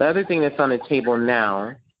 The other thing that's on the table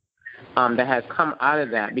now that has come out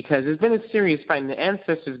of that, because there's been a serious fight, and the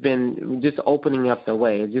ancestors been just opening up the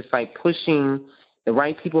way. It's just like pushing the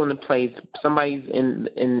right people in the place. Somebody's in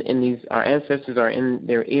these, our ancestors are in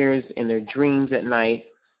their ears, in their dreams at night.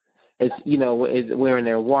 It's, we're in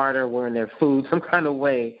their water, we're in their food, some kind of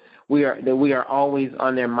way. We are always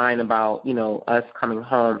on their mind about, us coming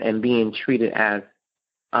home and being treated as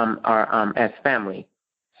as family.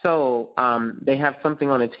 So they have something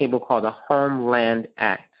on the table called the Homeland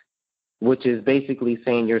Act, which is basically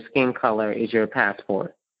saying your skin color is your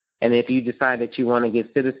passport. And if you decide that you want to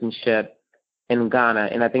get citizenship in Ghana,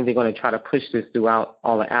 and I think they're going to try to push this throughout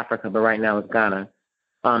all of Africa, but right now it's Ghana.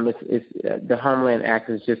 The Homeland Act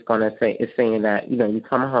is just going to saying that, you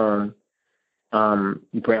come home,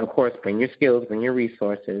 you bring your skills, bring your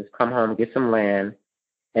resources, come home, get some land,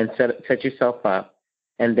 and set yourself up,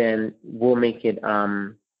 and then we'll make it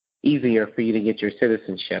easier for you to get your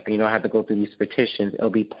citizenship. And you don't have to go through these petitions.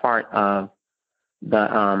 It'll be part of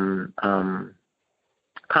the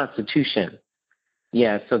Constitution.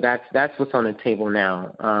 Yeah, so that's what's on the table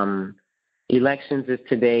now. Elections is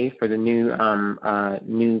today for the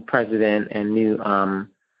new president and new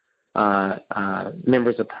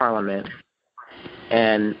members of parliament,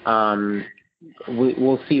 and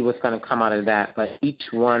we'll see what's going to come out of that. But each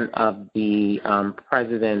one of the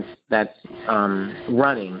presidents that's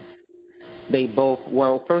running, they both,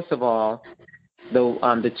 well, first of all,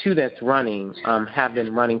 the two that's running have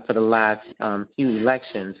been running for the last few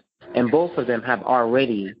elections, and both of them have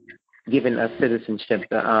already given us citizenship.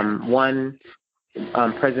 One,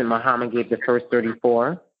 President Muhammad gave the first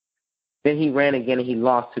 34. Then he ran again and he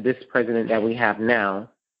lost to this president that we have now.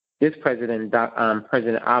 This president,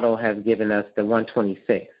 President Otto, has given us the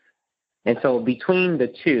 126. And so between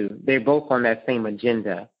the two, they're both on that same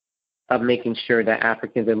agenda of making sure that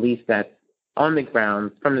Africans, at least that's on the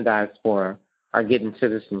ground from the diaspora, are getting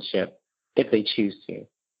citizenship if they choose to.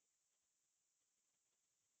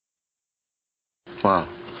 Wow.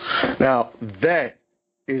 Now, that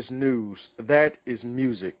is news. That is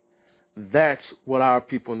music. That's what our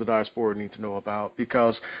people in the diaspora need to know about,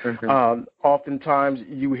 because oftentimes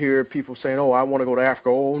you hear people saying, oh, I want to go to Africa.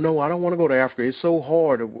 Oh, no, I don't want to go to Africa. It's so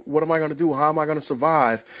hard. What am I going to do? How am I going to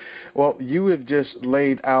survive? Well, you have just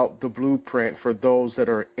laid out the blueprint for those that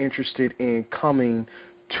are interested in coming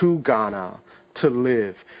to Ghana to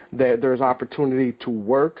live, that there's opportunity to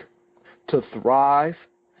work, to thrive,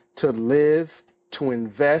 to live, to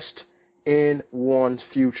invest in one's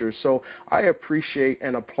future. So I appreciate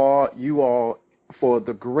and applaud you all for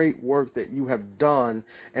the great work that you have done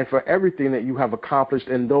and for everything that you have accomplished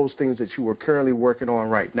and those things that you are currently working on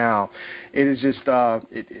right now. It is just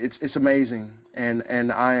it's amazing,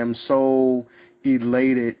 and I am so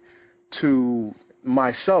elated to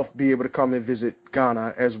myself be able to come and visit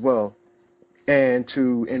Ghana as well, and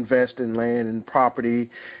to invest in land and property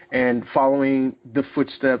and following the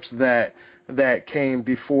footsteps that came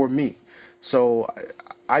before me. So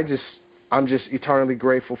I'm just eternally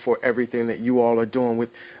grateful for everything that you all are doing with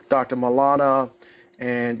Dr. Malana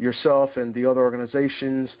and yourself and the other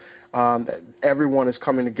organizations. Everyone is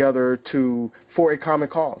coming together for a common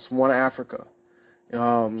cause, One Africa.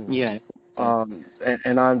 And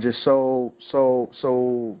I'm just so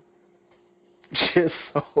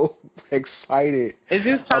excited. It's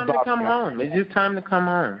just time to come home. It's just time to come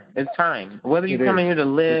home. It's time. Whether you come in here to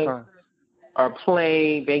live or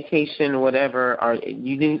play, vacation, whatever, or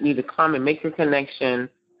you need to come and make your connection.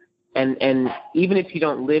 And even if you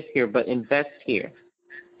don't live here, but invest here.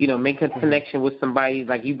 You know, make a connection with somebody,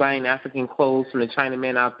 like you buying African clothes from the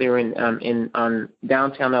Chinaman out there in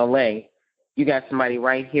downtown LA. You got somebody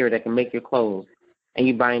right here that can make your clothes, and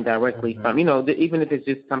you buying directly from, you know, even if it's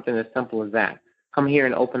just something as simple as that. Come here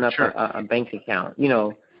and open up a bank account, you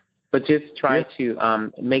know, but just try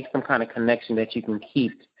to make some kind of connection that you can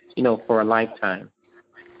keep, you know, for a lifetime.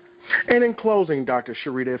 And in closing, Dr.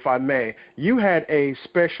 Sharita, if I may, you had a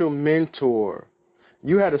special mentor.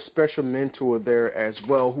 You had a special mentor there as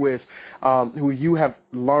well, who you have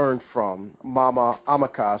learned from, Mama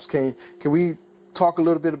Amakas. Can we talk a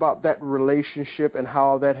little bit about that relationship and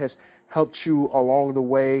how that has helped you along the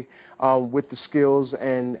way with the skills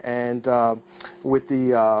and with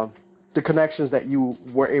the connections that you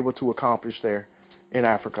were able to accomplish there in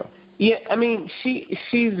Africa? Yeah, I mean,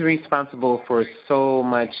 she's responsible for so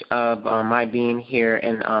much of my being here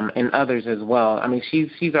and others as well. I mean,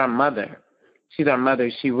 she's our mother. She's our mother.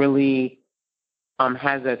 She really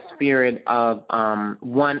has that spirit of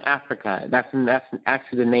One Africa. That's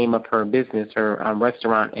actually the name of her business, her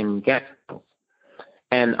restaurant and guest house.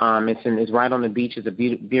 And it's right on the beach. It's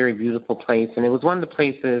a very beautiful place. And it was one of the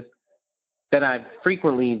places that I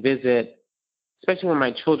frequently visit, especially when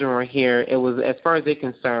my children were here. It was, as far as they're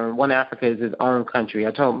concerned, One Africa is its own country.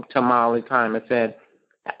 I tell Ma all the time, I said,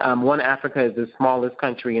 One Africa is the smallest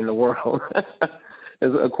country in the world,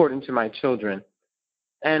 according to my children.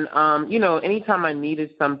 And, you know, anytime I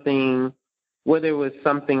needed something, whether it was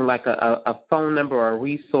something like a phone number or a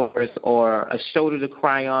resource or a shoulder to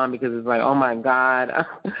cry on because it's like, oh, my God,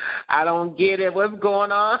 I don't get it. What's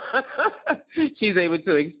going on? She's able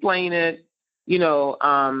to explain it, you know.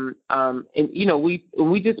 And, you know,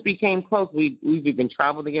 we just became close. We've even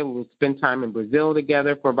traveled together. We spent time in Brazil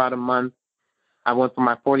together for about a month. I went for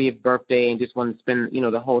my 40th birthday and just wanted to spend, you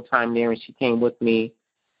know, the whole time there, and she came with me.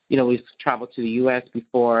 You know, we've traveled to the U.S.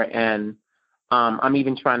 before, and I'm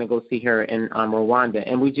even trying to go see her in Rwanda.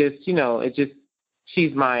 And we just, you know,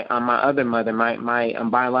 she's my other mother, my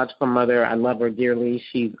biological mother. I love her dearly.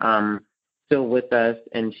 She's still with us,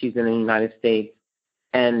 and she's in the United States.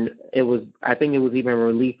 And I think it was even a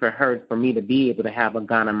relief for her, for me to be able to have a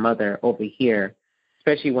Ghana mother over here,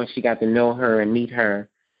 especially when she got to know her and meet her.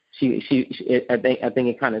 I think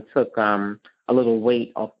it kind of took a little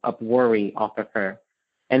weight of worry off of her.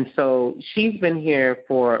 And so she's been here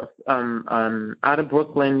for out of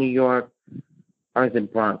Brooklyn, New York, or is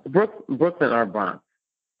it Bronx? Brooklyn or Bronx.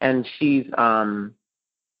 And she's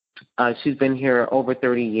been here over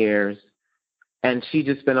 30 years, and she's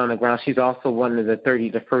just been on the ground. She's also one of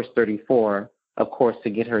the first 34, of course, to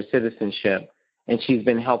get her citizenship. And she's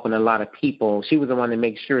been helping a lot of people. She was the one to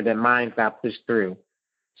make sure that mine got pushed through.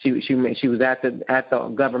 She was at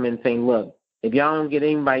the government saying, look, if y'all don't get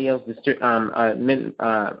anybody else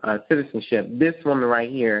citizenship, this woman right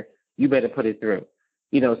here, you better put it through.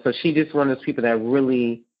 You know, so she's just one of those people that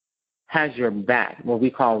really has your back, what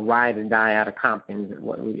we call ride or die out of Compton,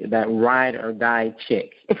 that ride or die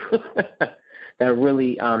chick that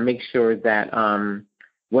really makes sure that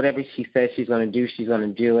whatever she says she's going to do, she's going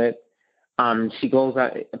to do it. She goes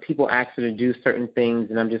out, people ask her to do certain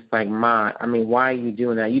things, and I'm just like, Ma, I mean, why are you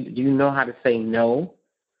doing that? Do you know how to say no?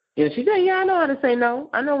 You know, she said, yeah, I know how to say no.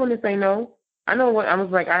 I know when to say no. I know what, I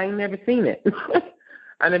was like, I ain't never seen it.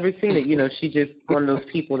 I never seen it. You know, she just one of those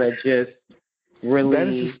people that just really. That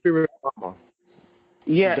is the spirit of Mama.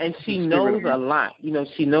 Yeah, and she knows a lot. You know,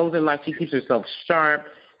 she knows a lot. She keeps herself sharp.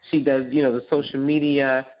 She does, you know, the social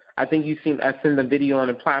media. I think I seen the video on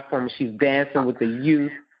the platform. She's dancing with the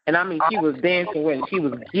youth. And I mean, she was dancing with it. She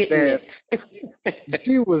was getting it.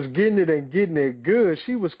 She was getting it and getting it good.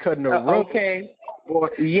 She was cutting the rope. Okay. Boy.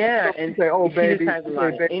 Yeah, and say, "Oh, baby," she just has a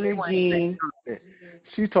lot of energy.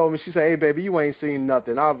 she told me, she said, "Hey, baby, you ain't seen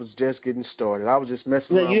nothing. I was just getting started. I was just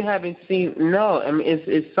messing No, around." you haven't seen. No, I mean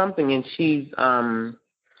it's something, and she's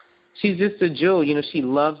just a jewel. You know, she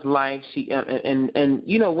loves life. She and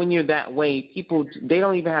you know, when you're that way, people, they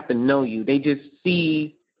don't even have to know you. They just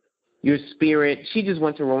see your spirit. She just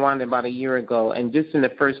went to Rwanda about a year ago, and just in the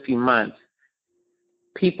first few months,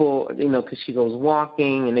 people, you know, because she goes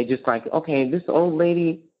walking, and they just like, okay, this old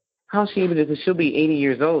lady, how's she able to? Because she'll be 80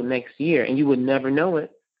 years old next year, and you would never know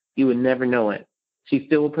it. You would never know it. She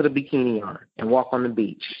still will put a bikini on and walk on the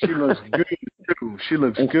beach. She looks good too. She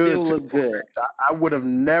looks and good. Still look good. I would have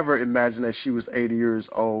never imagined that she was 80 years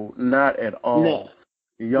old. Not at all. No.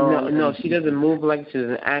 Young. No, she doesn't move like it. She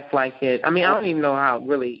doesn't act like it. I mean, I don't even know how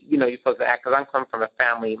really, you know, you're supposed to act, because I come from a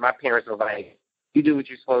family. My parents were like, you do what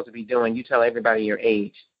you're supposed to be doing. You tell everybody your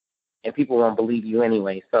age, and people won't believe you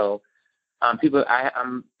anyway. So I'm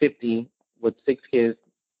 50 with 6 kids,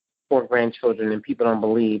 4 grandchildren, and people don't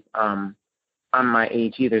believe I'm my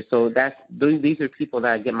age either. So these are people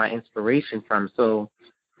that I get my inspiration from. So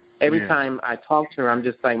every time I talk to her, I'm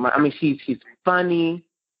just like, she's funny.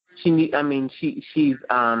 She's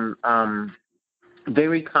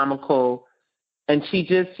very comical, and she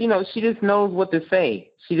just knows what to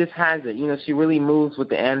say. She just has it. You know, she really moves with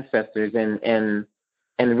the ancestors and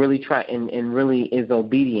really try and really is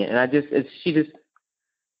obedient. And she just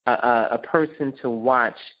a person to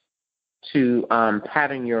watch, to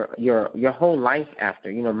pattern your whole life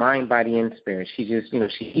after. You know, mind, body, and spirit. She just, you know,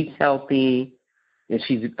 she eats healthy, and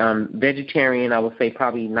she's vegetarian. I would say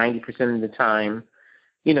probably 90% of the time.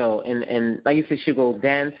 You know, and like you said, she'll go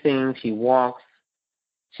dancing, she walks,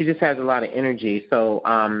 she just has a lot of energy. So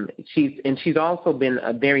she's also been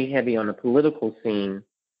very heavy on the political scene,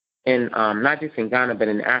 in not just in Ghana but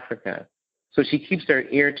in Africa. So she keeps her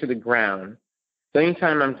ear to the ground. So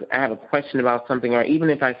anytime I have a question about something, or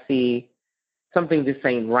even if I see something just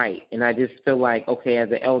ain't right, and I just feel like, okay,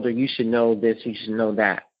 as an elder, you should know this, you should know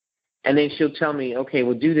that. And then she'll tell me, okay,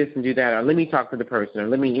 well, do this and do that, or let me talk to the person, or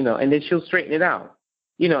let me, you know, and then she'll straighten it out.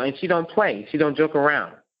 You know, and she don't play. She don't joke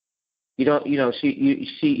around. She's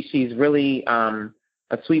really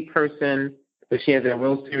a sweet person, but she has a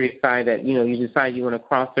real serious side that, you know, you decide you want to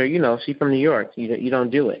cross her. You know, she's from New York. You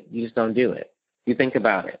don't do it. You just don't do it. You think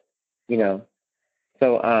about it, you know.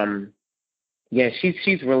 So, yeah,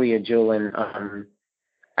 she's really a jewel, and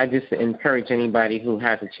I just encourage anybody who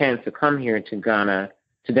has a chance to come here to Ghana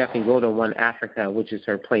to definitely go to One Africa, which is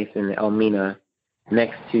her place in Elmina,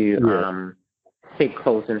 next to Cape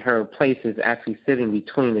Coast, and her place is actually sitting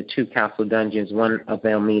between the 2 castle dungeons, one of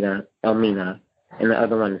Elmina, and the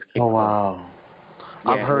other one is Cape Coast. Oh, wow.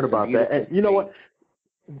 Yeah, I've heard about that. And you know what?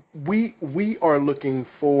 We are looking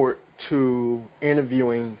forward to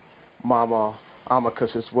interviewing Mama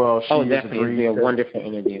Amicus as well. She definitely. It'll be a wonderful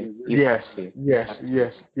interview. Yes.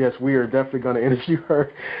 We are definitely going to interview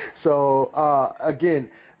her. So,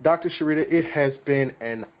 again, Dr. Sharita, it has been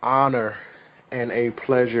an honor and a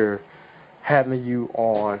pleasure having you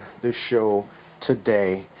on this show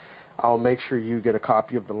today. I'll make sure you get a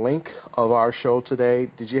copy of the link of our show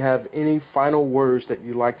today. Did you have any final words that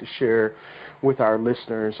you'd like to share with our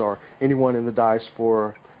listeners, or anyone in the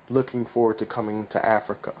diaspora looking forward to coming to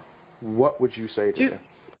Africa? What would you say to them?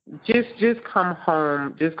 Just come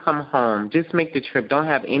home. Just come home. Just make the trip. Don't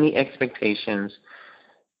have any expectations.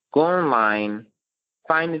 Go online,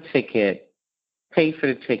 find a ticket, pay for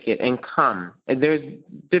the ticket, and come. And there's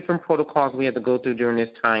different protocols we have to go through during this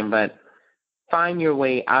time, but find your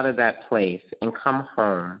way out of that place and come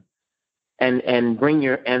home, and bring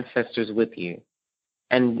your ancestors with you,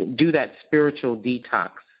 and do that spiritual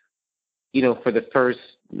detox, you know, for the first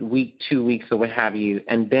week, 2 weeks, or what have you,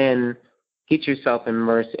 and then get yourself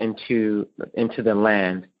immersed into the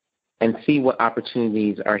land and see what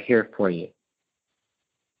opportunities are here for you.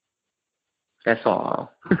 That's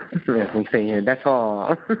all. As we say here, that's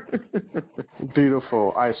all.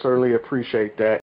 Beautiful. I certainly appreciate that.